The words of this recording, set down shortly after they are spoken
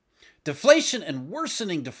Deflation and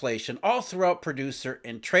worsening deflation all throughout producer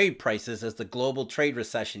and trade prices as the global trade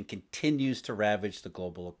recession continues to ravage the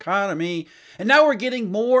global economy. And now we're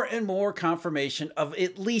getting more and more confirmation of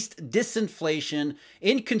at least disinflation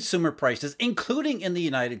in consumer prices, including in the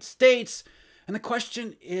United States. And the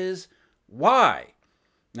question is, why?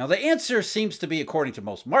 Now, the answer seems to be, according to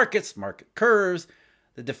most markets, market curves,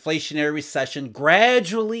 the deflationary recession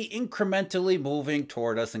gradually, incrementally moving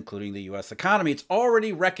toward us, including the U.S. economy. It's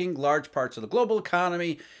already wrecking large parts of the global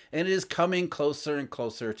economy, and it is coming closer and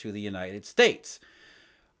closer to the United States.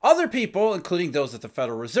 Other people, including those at the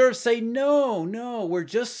Federal Reserve, say, no, we're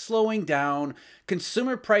just slowing down.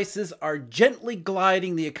 Consumer prices are gently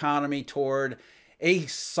gliding the economy toward a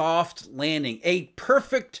soft landing, a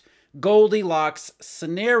perfect Goldilocks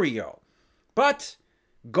scenario. But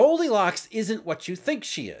Goldilocks isn't what you think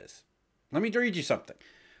she is. Let me read you something.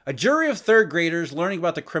 A jury of third graders learning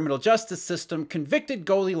about the criminal justice system convicted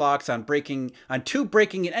Goldilocks on two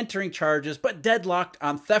breaking and entering charges, but deadlocked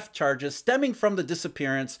on theft charges stemming from the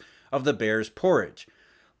disappearance of the bear's porridge.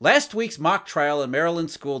 Last week's mock trial in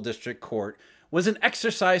Maryland School District Court was an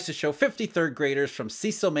exercise to show 50 third graders from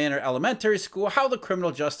Cecil Manor Elementary School how the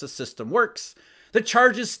criminal justice system works. The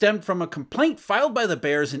charges stemmed from a complaint filed by the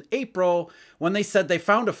Bears in April when they said they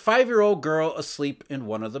found a 5-year-old girl asleep in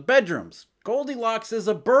one of the bedrooms. Goldilocks is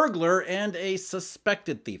a burglar and a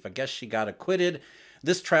suspected thief. I guess she got acquitted.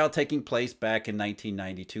 This trial taking place back in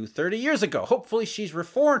 1992, 30 years ago. Hopefully she's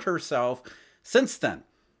reformed herself since then.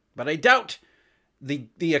 But I doubt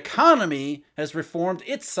the economy has reformed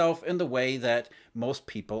itself in the way that most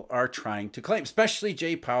people are trying to claim, especially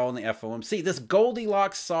Jay Powell and the FOMC. This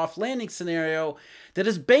Goldilocks soft landing scenario that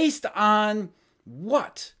is based on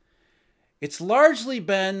what? It's largely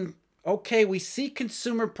been, okay, we see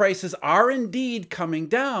consumer prices are indeed coming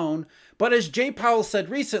down, but as Jay Powell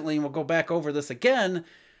said recently, and we'll go back over this again,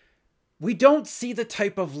 we don't see the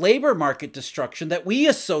type of labor market destruction that we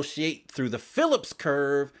associate through the Phillips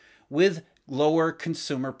curve with lower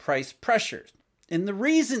consumer price pressures. And the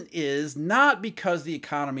reason is not because the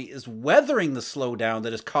economy is weathering the slowdown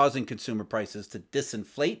that is causing consumer prices to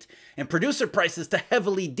disinflate and producer prices to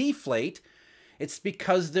heavily deflate. It's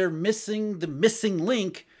because they're missing the missing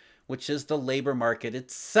link, which is the labor market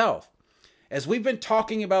itself. As we've been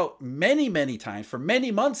talking about many times for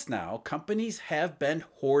many months now, companies have been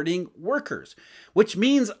hoarding workers, which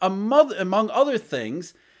means, among other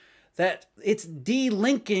things, that it's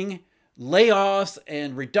delinking layoffs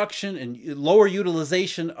and reduction and lower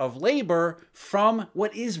utilization of labor from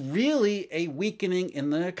what is really a weakening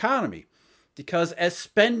in the economy. Because as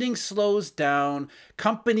spending slows down,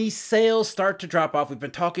 company sales start to drop off. We've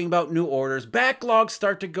been talking about new orders. Backlogs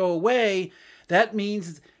start to go away. That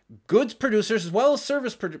means goods producers as well as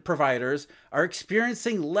service providers are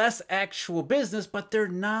experiencing less actual business, but they're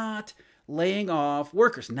not laying off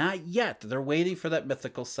workers. Not yet. They're waiting for that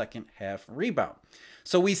mythical second half rebound.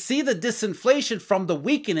 So we see the disinflation from the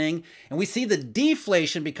weakening, and we see the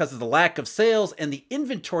deflation because of the lack of sales and the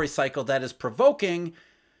inventory cycle that is provoking.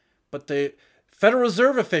 But the Federal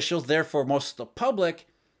Reserve officials, therefore most of the public,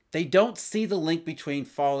 they don't see the link between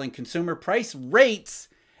falling consumer price rates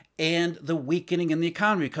and the weakening in the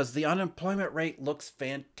economy because the unemployment rate looks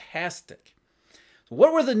fantastic.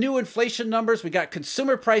 What were the new inflation numbers? We got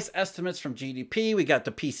consumer price estimates from GDP. We got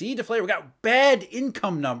the PCE deflator. We got bad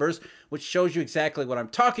income numbers, which shows you exactly what I'm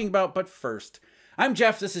talking about. But first, I'm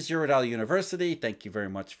Jeff. This is Eurodollar University. Thank you very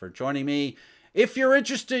much for joining me. If you're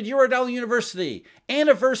interested, Eurodollar University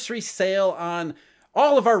anniversary sale on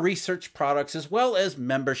all of our research products as well as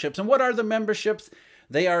memberships. And what are the memberships?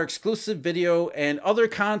 They are exclusive video and other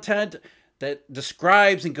content that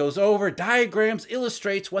describes and goes over diagrams,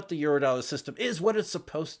 illustrates what the Eurodollar system is, what it's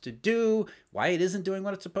supposed to do, why it isn't doing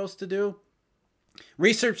what it's supposed to do.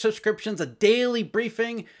 Research subscriptions, a daily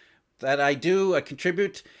briefing that I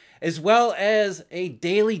contribute, as well as a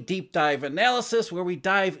daily deep dive analysis where we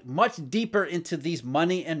dive much deeper into these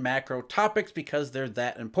money and macro topics because they're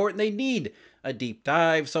that important. They need a deep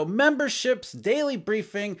dive. So memberships, daily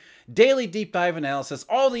briefing, daily deep dive analysis,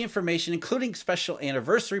 all the information, including special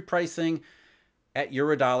anniversary pricing at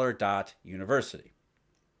eurodollar.university.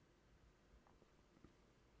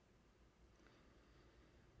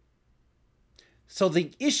 So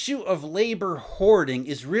the issue of labor hoarding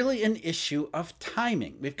is really an issue of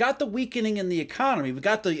timing. We've got the weakening in the economy. We've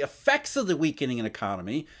got the effects of the weakening in the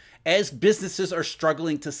economy as businesses are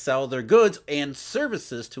struggling to sell their goods and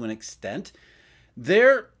services to an extent.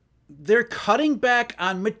 They're they're cutting back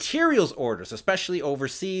on materials orders, especially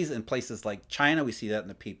overseas in places like China. We see that in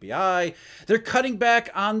the PPI. They're cutting back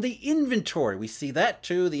on the inventory. We see that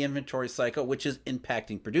too, the inventory cycle, which is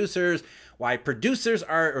impacting producers. Why producers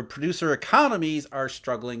are, or producer economies are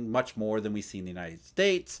struggling much more than we see in the United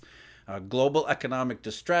States. Global economic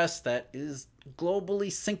distress that is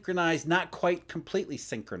globally synchronized, not quite completely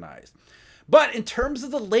synchronized. But in terms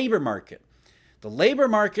of the labor market,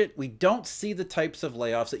 we don't see the types of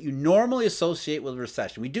layoffs that you normally associate with a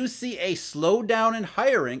recession. We do see a slowdown in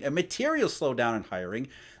hiring, a material slowdown in hiring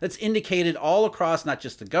that's indicated all across not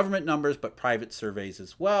just the government numbers, but private surveys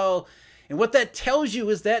as well. And what that tells you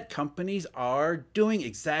is that companies are doing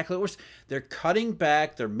exactly what they're cutting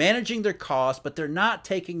back, they're managing their costs, but they're not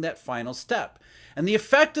taking that final step. And the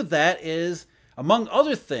effect of that is, among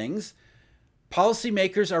other things,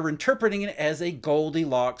 policymakers are interpreting it as a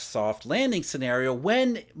Goldilocks soft landing scenario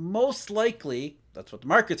when most likely, that's what the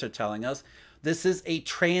markets are telling us, this is a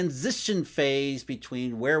transition phase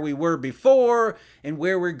between where we were before and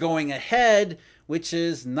where we're going ahead, which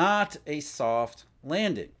is not a soft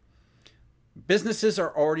landing. Businesses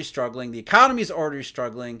are already struggling. The economy is already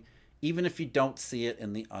struggling, even if you don't see it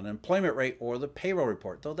in the unemployment rate or the payroll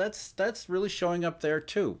report, though that's really showing up there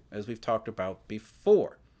too, as we've talked about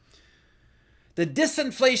before. The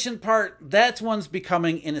disinflation part, that one's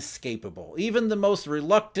becoming inescapable. Even the most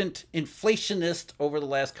reluctant inflationist over the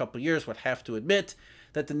last couple of years would have to admit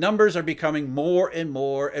that the numbers are becoming more and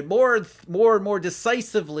more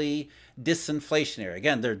decisively disinflationary.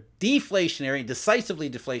 Again, they're deflationary, decisively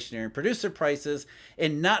deflationary in producer prices,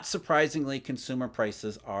 and not surprisingly, consumer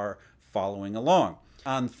prices are following along.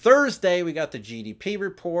 On Thursday, we got the GDP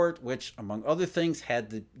report, which, among other things, had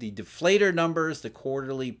the deflator numbers, the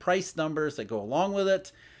quarterly price numbers that go along with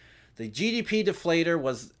it. The GDP deflator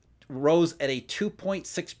rose at a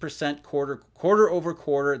 2.6% quarter over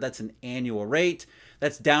quarter. That's an annual rate.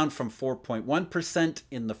 That's down from 4.1%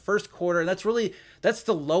 in the first quarter. That's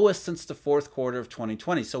the lowest since the fourth quarter of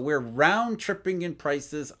 2020. So we're round tripping in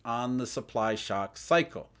prices on the supply shock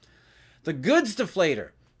cycle. The goods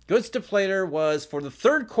deflator was, for the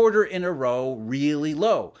third quarter in a row, really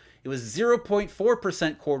low. It was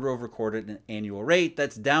 0.4% quarter over quarter at an annual rate.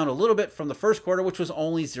 That's down a little bit from the first quarter, which was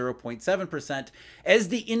only 0.7%, as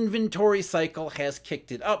the inventory cycle has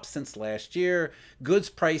kicked it up since last year. Goods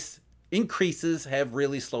price increases have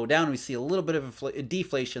really slowed down. We see a little bit of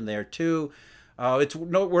deflation there too. It's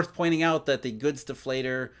worth pointing out that the goods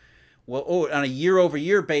deflator, on a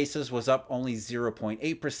year-over-year basis, was up only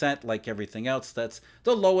 0.8%, like everything else. That's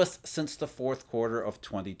the lowest since the fourth quarter of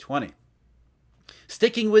 2020.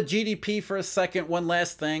 Sticking with GDP for a second, one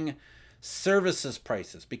last thing, services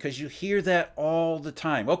prices, because you hear that all the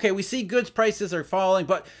time. Okay, we see goods prices are falling,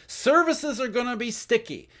 but services are going to be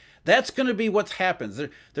sticky. That's going to be what happens.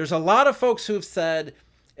 There's a lot of folks who have said,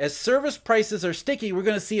 as service prices are sticky, we're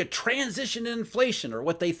going to see a transition in inflation, or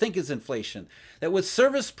what they think is inflation. That with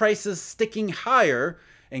service prices sticking higher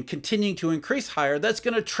and continuing to increase higher, that's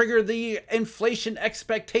going to trigger the inflation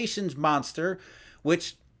expectations monster,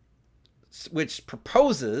 which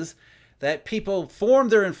proposes that people form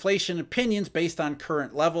their inflation opinions based on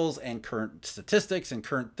current levels and current statistics and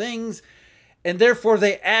current things, and therefore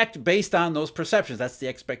they act based on those perceptions. That's the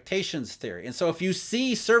expectations theory. And so if you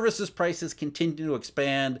see services prices continue to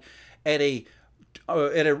expand at an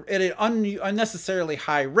unnecessarily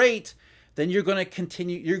high rate, then you're going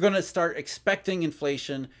to start expecting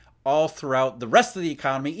inflation all throughout the rest of the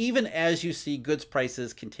economy, even as you see goods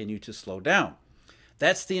prices continue to slow down.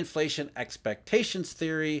 That's the inflation expectations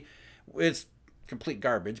theory. It's complete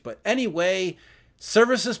garbage. But anyway,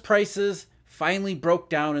 services prices finally broke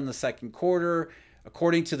down in the second quarter.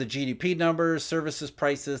 According to the GDP numbers, services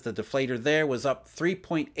prices, the deflator there was up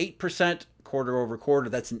 3.8% quarter over quarter.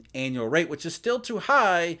 That's an annual rate, which is still too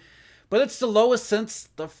high, but it's the lowest since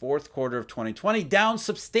the fourth quarter of 2020, down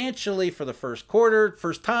substantially for the first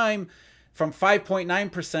time from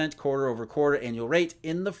 5.9% quarter over quarter annual rate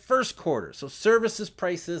in the first quarter. So services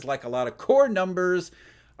prices, like a lot of core numbers,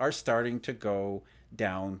 are starting to go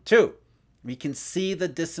down too. We can see the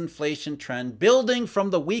disinflation trend building from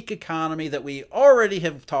the weak economy that we already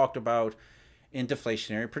have talked about in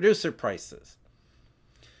deflationary producer prices.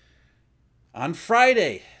 On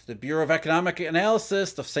Friday, the Bureau of Economic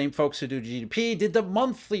Analysis, the same folks who do GDP, did the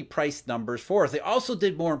monthly price numbers for us. They also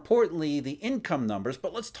did, more importantly, the income numbers,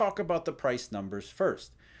 but let's talk about the price numbers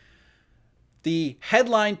first. The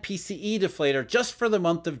headline PCE deflator just for the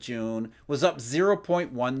month of June was up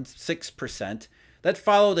 0.16%. That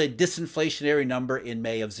followed a disinflationary number in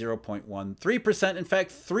May of 0.13%. In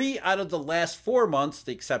fact, 3 out of the last 4 months,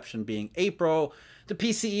 the exception being April, the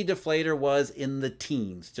PCE deflator was in the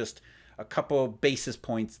teens, just a couple basis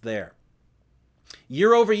points there.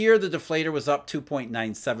 Year over year, the deflator was up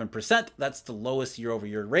 2.97%. That's the lowest year over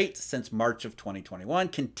year rate since March of 2021,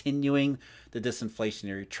 continuing the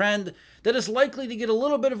disinflationary trend that is likely to get a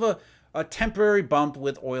little bit of a temporary bump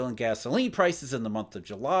with oil and gasoline prices in the month of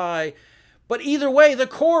July. But either way, the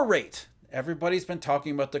core rate, everybody's been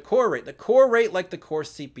talking about the core rate. The core rate, like the core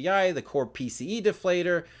CPI, the core PCE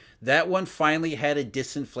deflator, that one finally had a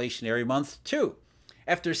disinflationary month too.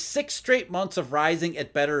 After 6 straight months of rising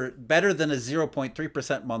at better than a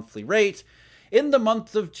 0.3% monthly rate, in the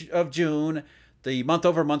month of June, the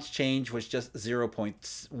month-over-month change was just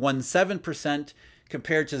 0.17%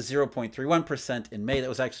 compared to 0.31% in May. That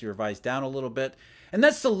was actually revised down a little bit. And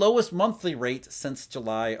that's the lowest monthly rate since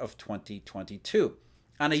July of 2022.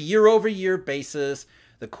 On a year-over-year basis,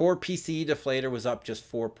 the core PCE deflator was up just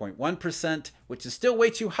 4.1%, which is still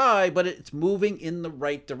way too high, but it's moving in the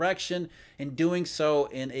right direction and doing so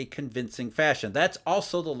in a convincing fashion. That's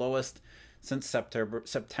also the lowest since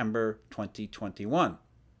September 2021.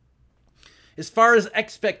 As far as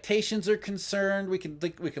expectations are concerned, we can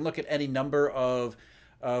look at any number of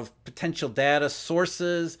potential data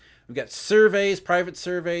sources. We've got surveys, private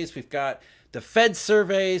surveys. We've got the Fed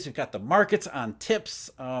surveys, we've got the markets on tips.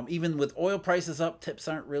 Even with oil prices up, tips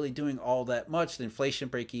aren't really doing all that much. The inflation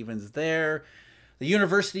break-even's there. The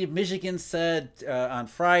University of Michigan said on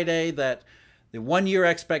Friday that the one-year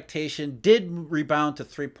expectation did rebound to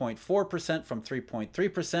 3.4% from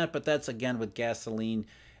 3.3%, but that's again with gasoline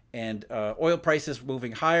and oil prices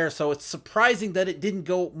moving higher. So it's surprising that it didn't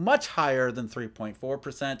go much higher than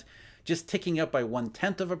 3.4%, just ticking up by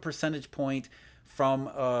 0.1 of a percentage point from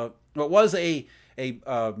what was a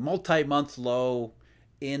multi-month low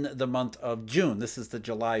in the month of June. This is the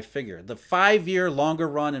July figure. The 5-year longer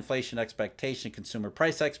run inflation expectation, consumer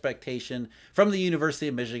price expectation from the University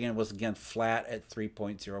of Michigan was again flat at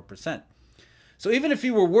 3.0%. So even if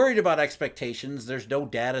you were worried about expectations, there's no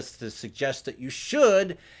data to suggest that you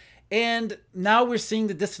should. And now we're seeing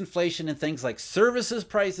the disinflation in things like services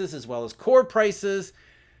prices as well as core prices.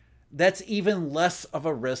 That's even less of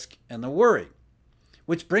a risk and a worry.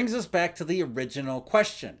 Which brings us back to the original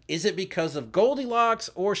question. Is it because of Goldilocks,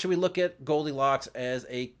 or should we look at Goldilocks as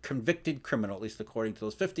a convicted criminal, at least according to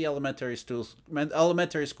those 50 elementary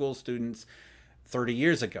school students 30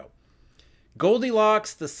 years ago?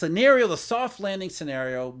 Goldilocks, the scenario, the soft landing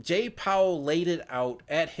scenario, Jay Powell laid it out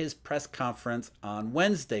at his press conference on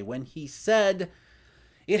Wednesday when he said,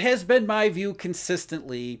 "It has been my view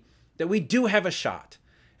consistently that we do have a shot.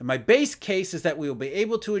 And my base case is that we will be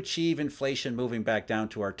able to achieve inflation moving back down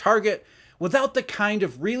to our target without the kind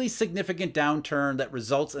of really significant downturn that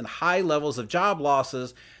results in high levels of job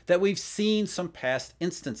losses that we've seen some past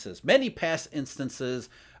instances, many past instances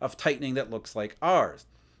of tightening that looks like ours."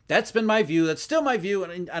 That's been my view. That's still my view.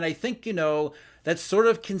 And I think, that's sort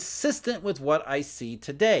of consistent with what I see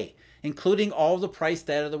today, including all the price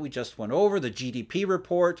data that we just went over, the GDP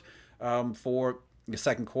report for the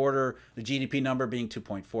second quarter, the GDP number being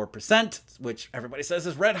 2.4%, which everybody says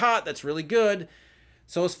is red hot. That's really good.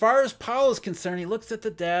 So as far as Powell is concerned, he looks at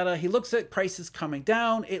the data. He looks at prices coming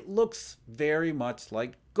down. It looks very much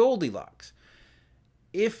like Goldilocks.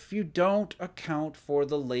 If you don't account for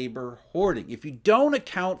the labor hoarding, if you don't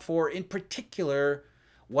account for, in particular,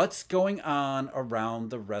 what's going on around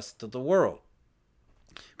the rest of the world.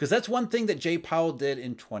 Because that's one thing that Jay Powell did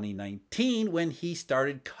in 2019 when he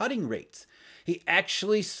started cutting rates. He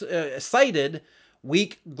actually cited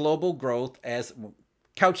weak global growth as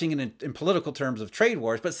couching in political terms of trade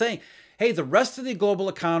wars, but saying, hey, the rest of the global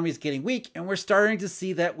economy is getting weak, and we're starting to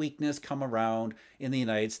see that weakness come around in the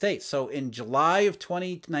United States. So in July of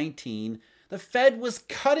 2019, the Fed was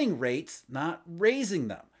cutting rates, not raising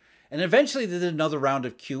them. And eventually they did another round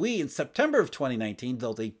of QE in September of 2019,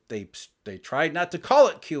 though they tried not to call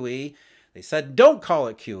it QE. They said don't call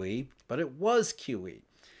it QE, but it was QE.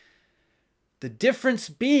 The difference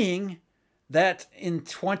being that in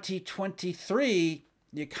 2023,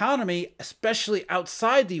 the economy, especially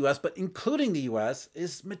outside the U.S., but including the U.S.,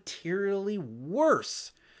 is materially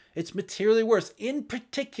worse. It's materially worse, in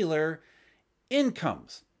particular,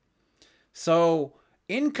 incomes. So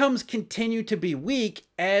incomes continue to be weak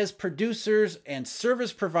as producers and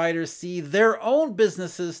service providers see their own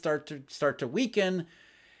businesses start to weaken,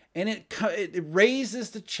 and it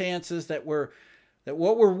raises the chances that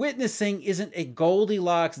what we're witnessing isn't a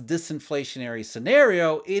Goldilocks disinflationary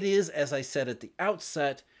scenario. It is, as I said at the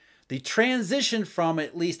outset, the transition from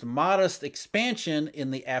at least modest expansion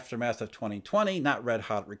in the aftermath of 2020, not red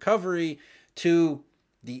hot recovery, to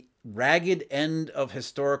the ragged end of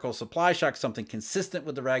historical supply shocks, something consistent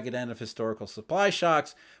with the ragged end of historical supply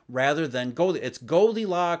shocks, rather than It's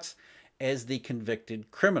Goldilocks as the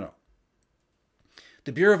convicted criminal.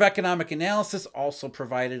 The Bureau of Economic Analysis also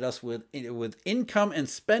provided us with income and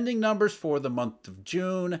spending numbers for the month of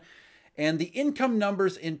June. And the income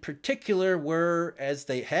numbers in particular were, as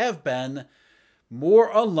they have been, more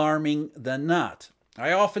alarming than not.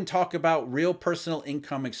 I often talk about real personal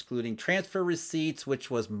income excluding transfer receipts, which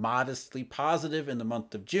was modestly positive in the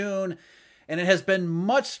month of June. And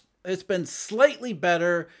it's been slightly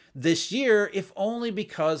better this year, if only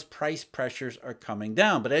because price pressures are coming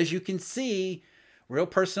down. But as you can see, real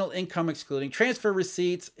personal income excluding transfer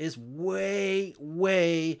receipts is way,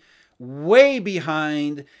 way, way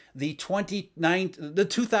behind the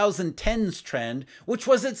 2010s trend, which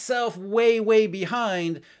was itself way, way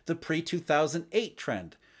behind the pre-2008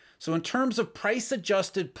 trend. So in terms of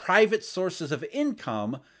price-adjusted private sources of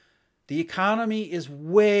income, the economy is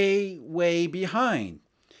way, way behind.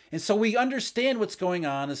 And so we understand what's going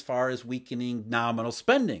on as far as weakening nominal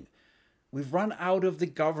spending. We've run out of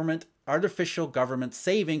the artificial government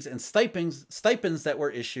savings and stipends that were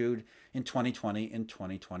issued in 2020 and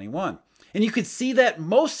 2021. And you could see that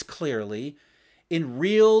most clearly in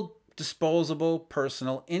real disposable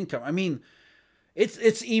personal income. I mean,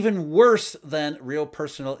 it's even worse than real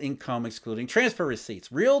personal income excluding transfer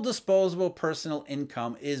receipts. Real disposable personal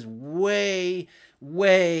income is way,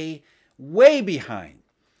 way, way behind.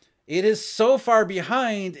 It is so far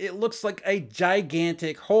behind, it looks like a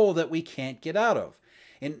gigantic hole that we can't get out of.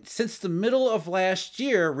 And since the middle of last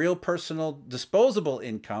year, real personal disposable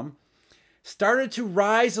income started to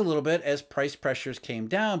rise a little bit as price pressures came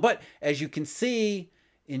down. But as you can see,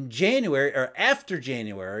 in January or after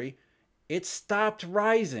January, it stopped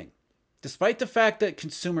rising. Despite the fact that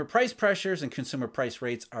consumer price pressures and consumer price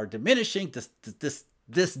rates are diminishing, this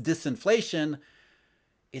disinflation,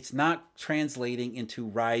 it's not translating into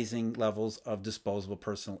rising levels of disposable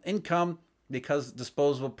personal income, because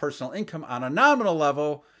disposable personal income on a nominal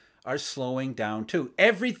level are slowing down too.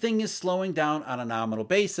 Everything is slowing down on a nominal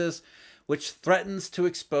basis, which threatens to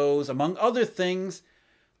expose, among other things,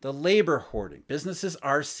 the labor hoarding. Businesses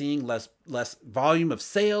are seeing less volume of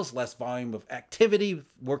sales, less volume of activity,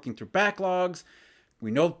 working through backlogs.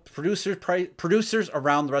 We know producers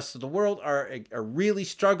around the rest of the world are really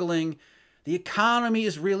struggling. The economy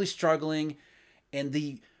is really struggling, and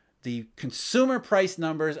the consumer price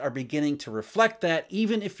numbers are beginning to reflect that,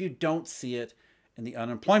 even if you don't see it in the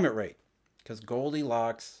unemployment rate, because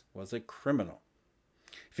Goldilocks was a criminal.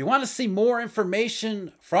 If you want to see more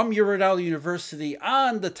information from Eurodollar University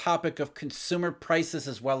on the topic of consumer prices,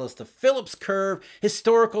 as well as the Phillips curve,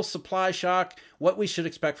 historical supply shock, what we should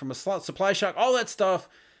expect from a supply shock, all that stuff,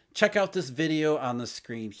 check out this video on the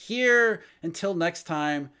screen here. Until next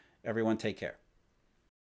time, everyone take care.